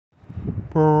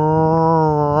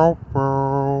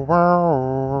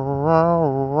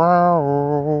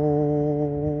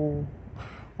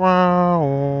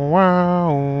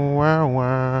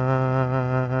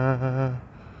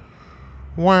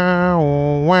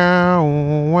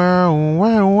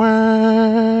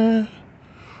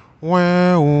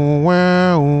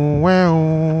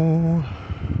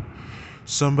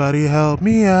Somebody help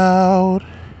me out.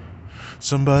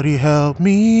 Somebody help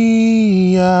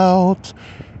me out.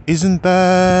 Isn't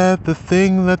that the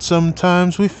thing that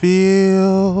sometimes we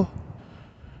feel?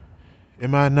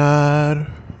 Am I not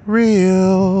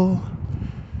real?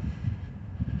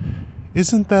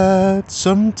 Isn't that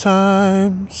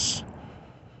sometimes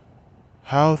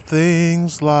how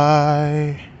things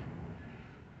lie?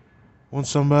 Won't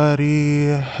somebody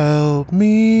help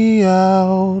me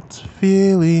out?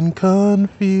 Feeling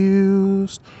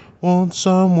confused. Won't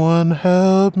someone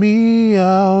help me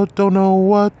out? Don't know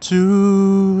what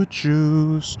to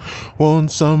choose.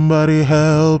 Won't somebody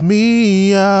help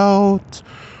me out?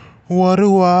 What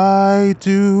do I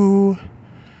do?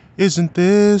 Isn't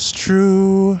this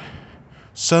true?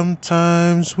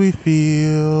 Sometimes we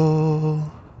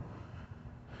feel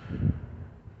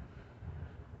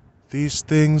these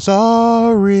things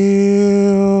are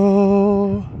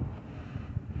real.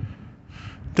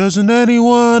 Doesn't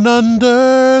anyone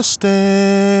understand?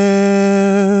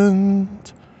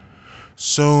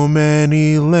 So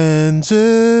many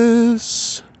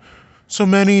lenses, so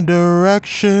many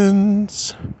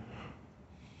directions.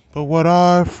 But what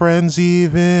are friends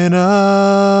even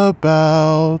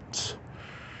about?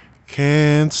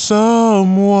 Can't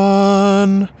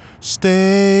someone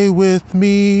stay with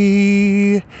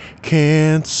me?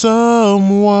 Can't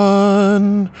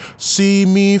someone see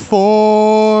me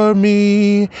for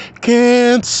me?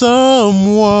 Can't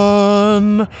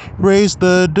someone raise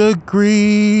the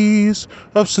degrees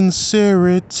of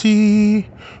sincerity,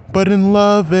 but in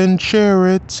love and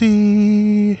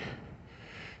charity?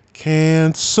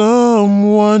 Can't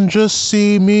someone just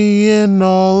see me in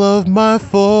all of my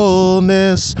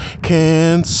fullness?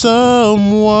 Can't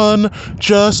someone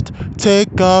just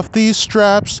take off these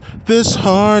straps, this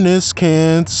harness?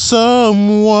 Can't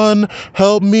someone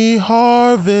help me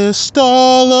harvest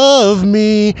all of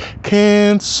me?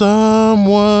 Can't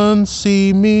someone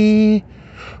see me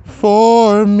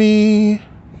for me?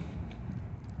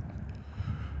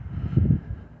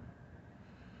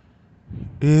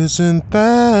 Isn't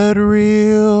that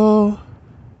real?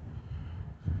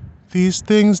 These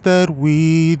things that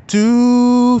we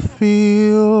do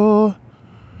feel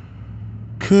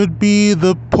could be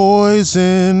the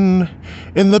poison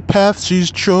in the path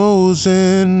she's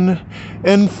chosen,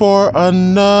 and for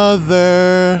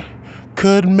another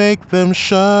could make them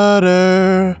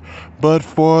shudder. But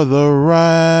for the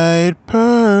right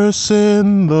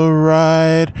person, the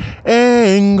right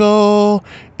angle,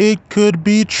 it could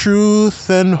be truth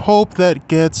and hope that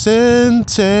gets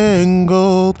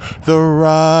entangled. The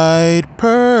right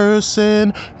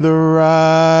person, the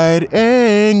right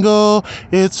angle,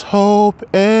 it's hope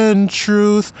and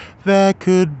truth that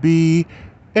could be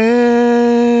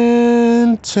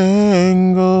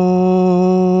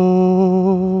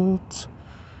entangled.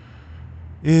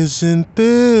 Isn't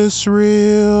this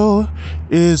real?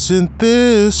 Isn't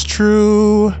this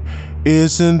true?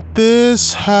 Isn't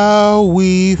this how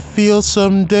we feel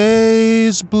some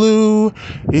days blue?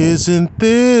 Isn't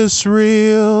this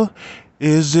real?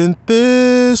 Isn't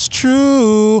this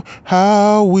true?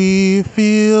 How we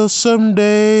feel some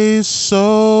days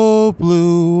so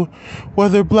blue,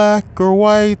 whether black or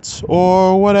white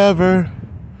or whatever.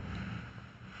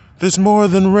 There's more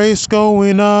than race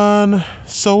going on,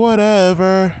 so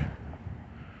whatever.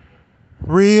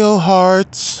 Real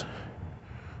hearts,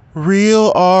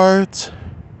 real art,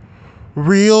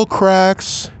 real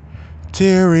cracks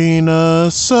tearing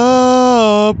us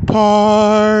apart,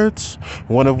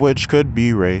 one of which could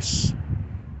be race.